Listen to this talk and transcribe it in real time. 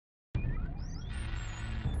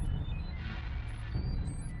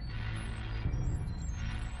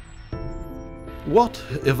What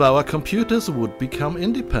if our computers would become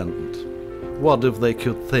independent? What if they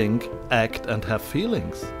could think, act and have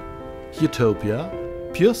feelings? Utopia?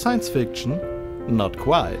 Pure science fiction? Not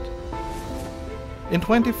quite. In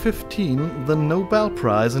 2015, the Nobel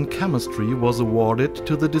Prize in Chemistry was awarded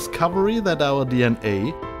to the discovery that our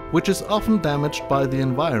DNA, which is often damaged by the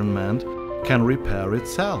environment, can repair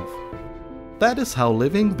itself. That is how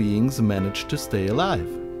living beings manage to stay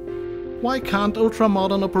alive. Why can't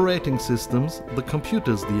ultramodern operating systems, the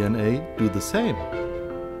computer's DNA, do the same?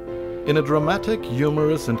 In a dramatic,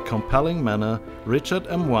 humorous and compelling manner, Richard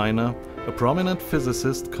M. Weiner, a prominent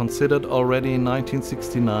physicist considered already in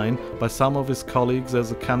 1969 by some of his colleagues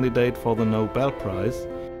as a candidate for the Nobel Prize,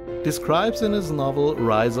 describes in his novel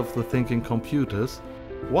Rise of the Thinking Computers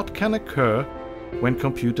what can occur when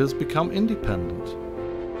computers become independent.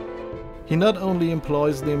 He not only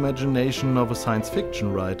employs the imagination of a science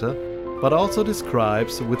fiction writer, but also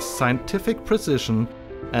describes with scientific precision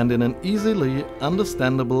and in an easily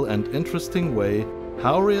understandable and interesting way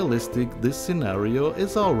how realistic this scenario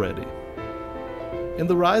is already. In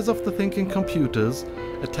the Rise of the Thinking Computers,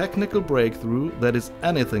 a technical breakthrough that is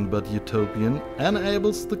anything but utopian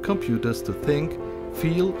enables the computers to think,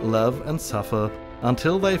 feel, love and suffer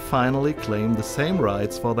until they finally claim the same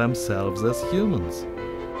rights for themselves as humans.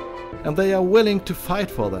 And they are willing to fight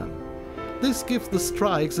for them. This gives the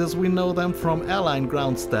strikes as we know them from airline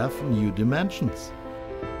ground staff new dimensions.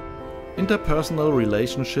 Interpersonal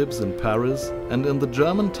relationships in Paris and in the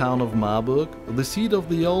German town of Marburg, the seat of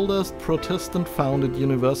the oldest Protestant-founded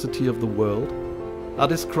university of the world, are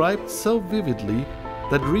described so vividly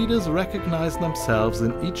that readers recognize themselves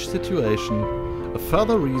in each situation, a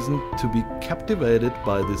further reason to be captivated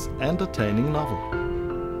by this entertaining novel.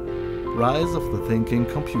 Rise of the Thinking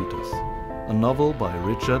Computers, a novel by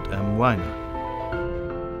Richard M. Weiner.